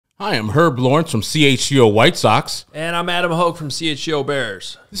Hi, I'm Herb Lawrence from CHGO White Sox. And I'm Adam Hoge from CHGO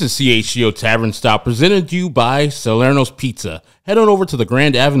Bears. This is CHGO Tavern Style, presented to you by Salerno's Pizza. Head on over to the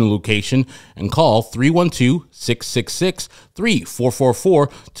Grand Avenue location and call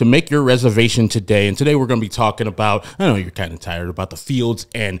 312-666-3444 to make your reservation today. And today we're going to be talking about, I know you're kind of tired about the Fields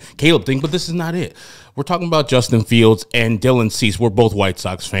and Caleb thing, but this is not it. We're talking about Justin Fields and Dylan Cease. We're both White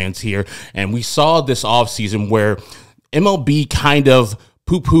Sox fans here, and we saw this offseason where MLB kind of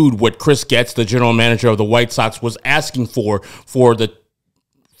poo-pooed what Chris Getz, the general manager of the White Sox, was asking for the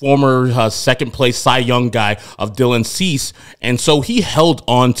former second-place Cy Young guy of Dylan Cease. And so he held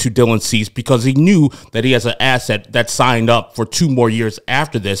on to Dylan Cease because he knew that he has an asset that signed up for 2 more years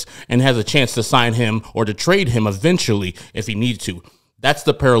after this and has a chance to sign him or to trade him eventually if he needs to. That's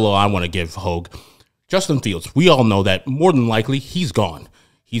the parallel I want to give Hogue. Justin Fields, we all know that more than likely he's gone.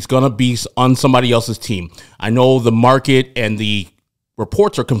 He's going to be on somebody else's team. I know the market and the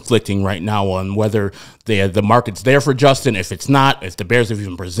reports are conflicting right now on whether the market's there for Justin, if it's not, if the Bears have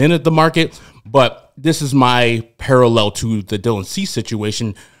even presented the market. But this is my parallel to the Dylan Cease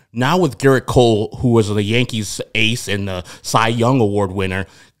situation. Now with Garrett Cole, who was the Yankees ace and the Cy Young Award winner,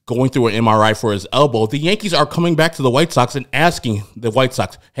 going through an MRI for his elbow, the Yankees are coming back to the White Sox and asking the White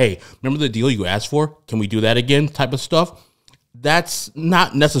Sox, hey, remember the deal you asked for? Can we do that again type of stuff? That's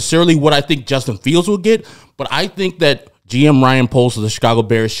not necessarily what I think Justin Fields will get, but I think that GM Ryan Poles of the Chicago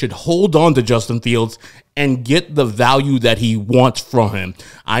Bears should hold on to Justin Fields and get the value that he wants from him.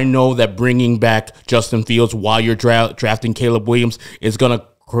 I know that bringing back Justin Fields while you're drafting Caleb Williams is going to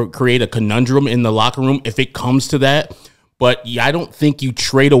create a conundrum in the locker room if it comes to that. But I don't think you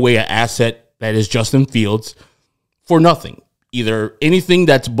trade away an asset that is Justin Fields for nothing. Either anything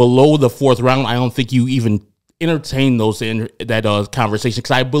that's below the 4th round, I don't think you even entertain those in that conversation,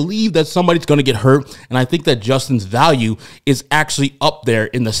 because I believe that somebody's going to get hurt, and I think that Justin's value is actually up there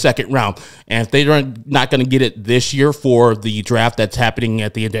in the 2nd round. And if they're not going to get it this year for the draft that's happening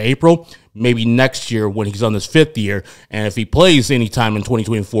at the end of April, maybe next year when he's on his 5th year, and if he plays anytime in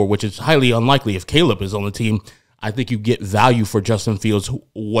 2024, which is highly unlikely if Caleb is on the team, I think you get value for Justin Fields.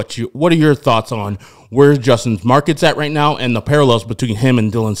 What are your thoughts on where Justin's market's at right now and the parallels between him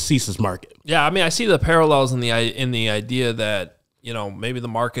and Dylan Cease's market? Yeah, I mean, I see the parallels in the idea that, you know, maybe the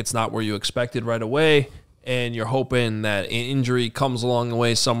market's not where you expected right away, and you're hoping that an injury comes along the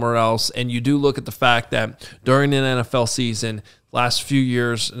way somewhere else. And you do look at the fact that during an NFL season, last few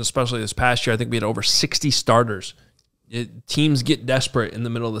years, and especially this past year, I think we had over 60 starters. Teams get desperate in the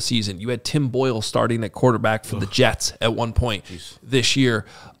middle of the season. You had Tim Boyle starting at quarterback for the Jets at one point this year,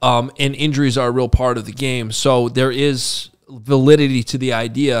 and injuries are a real part of the game. So there is validity to the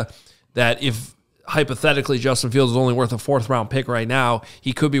idea that if hypothetically Justin Fields is only worth a 4th-round pick right now,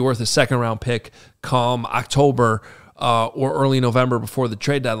 he could be worth a 2nd-round pick come October or early November before the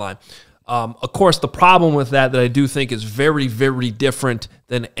trade deadline. Of course, the problem with that I do think is very, very different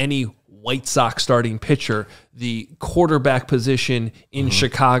than any White Sox starting pitcher. The quarterback position in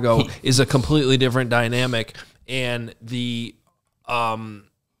Chicago is a completely different dynamic, and the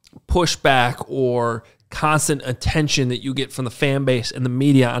pushback or constant attention that you get from the fan base and the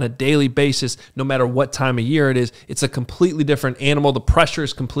media on a daily basis, no matter what time of year it is, it's a completely different animal. The pressure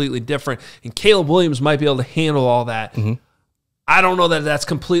is completely different, and Caleb Williams might be able to handle all that. I don't know that that's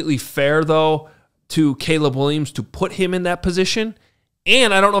completely fair, though, to Caleb Williams to put him in that position.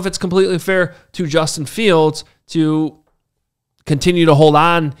 And I don't know if it's completely fair to Justin Fields to continue to hold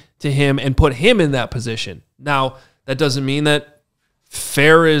on to him and put him in that position. Now, that doesn't mean that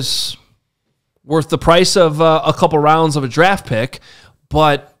fair is worth the price of a couple rounds of a draft pick,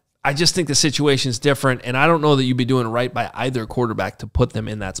 but I just think the situation is different, and I don't know that you'd be doing right by either quarterback to put them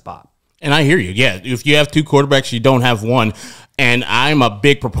in that spot. And I hear you. Yeah, if you have 2 quarterbacks, you don't have one. And I'm a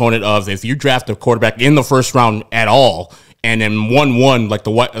big proponent of, if you draft a quarterback in the 1st round at all, and then 1-1 like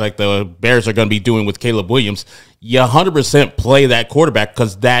the Bears are going to be doing with Caleb Williams, you 100% play that quarterback,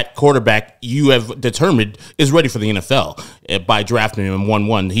 because that quarterback you have determined is ready for the NFL by drafting him in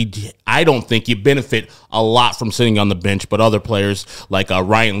 1-1. I don't think you benefit a lot from sitting on the bench, but other players like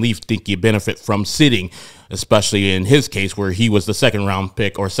Ryan Leaf think you benefit from sitting, especially in his case where he was the 2nd-round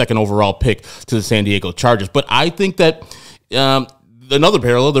pick or 2nd overall pick to the San Diego Chargers. But I think that another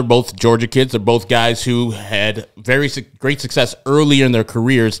parallel, they're both Georgia kids. They're both guys who had very great success earlier in their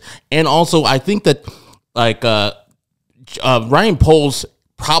careers. And also, I think that Ryan Poles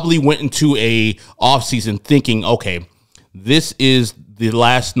probably went into a offseason thinking, okay, this is the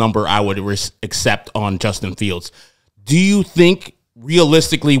last number I would accept on Justin Fields. Do you think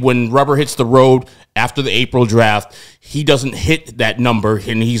realistically, when rubber hits the road after the April draft, he doesn't hit that number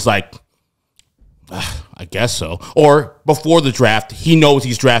and he's like, I guess so. Or before the draft, he knows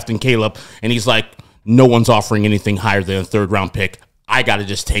he's drafting Caleb, and he's like, no one's offering anything higher than a third-round pick. I got to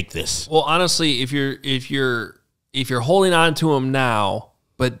just take this. Well, honestly, if you're holding on to him now,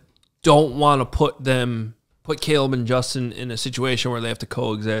 but don't want to put Caleb and Justin in a situation where they have to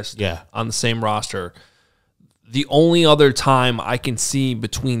coexist on the same roster, the only other time I can see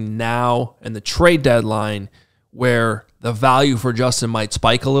between now and the trade deadline where the value for Justin might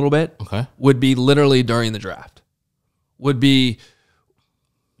spike a little bit would be literally during the draft. Would be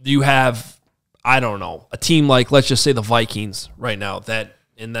you have, I don't know, a team like, let's just say the Vikings right now,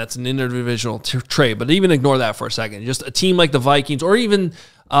 and that's an interdivisional trade, but even ignore that for a second. Just a team like the Vikings, or even,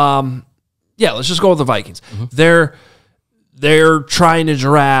 let's just go with the Vikings. They're trying to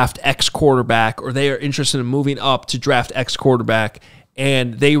draft X quarterback, or they are interested in moving up to draft X quarterback,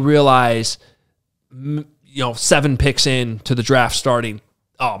 and they realize, 7 picks in to the draft starting,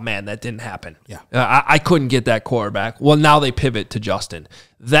 oh man, that didn't happen. I couldn't get that quarterback. Well, now they pivot to Justin.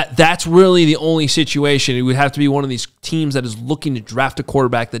 That's really the only situation. It would have to be one of these teams that is looking to draft a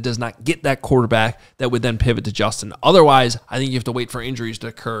quarterback that does not get that quarterback that would then pivot to Justin. Otherwise, I think you have to wait for injuries to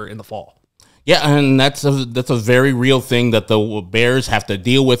occur in the fall. Yeah, and that's a very real thing that the Bears have to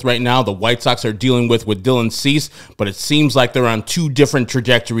deal with right now. The White Sox are dealing with Dylan Cease, but it seems like they're on two different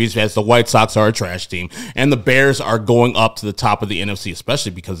trajectories, as the White Sox are a trash team, and the Bears are going up to the top of the NFC,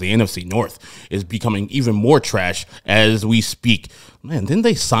 especially because the NFC North is becoming even more trash as we speak. Man, didn't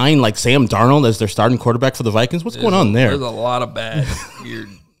they sign like Sam Darnold as their starting quarterback for the Vikings? What's going on there? There's a lot of bad, weird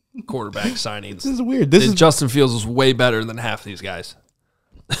quarterback signings. This is weird. Justin Fields is way better than half these guys.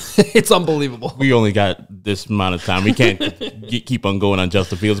 It's unbelievable. We only got this amount of time. We can't keep on going on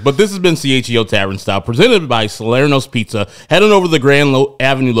Justin Fields. But this has been CHGO Tavern Style, presented by Salerno's Pizza. Head on over to the Grand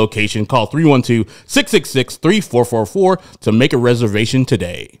Avenue location. Call 312-666-3444 to make a reservation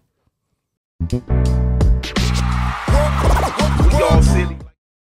today. We all city.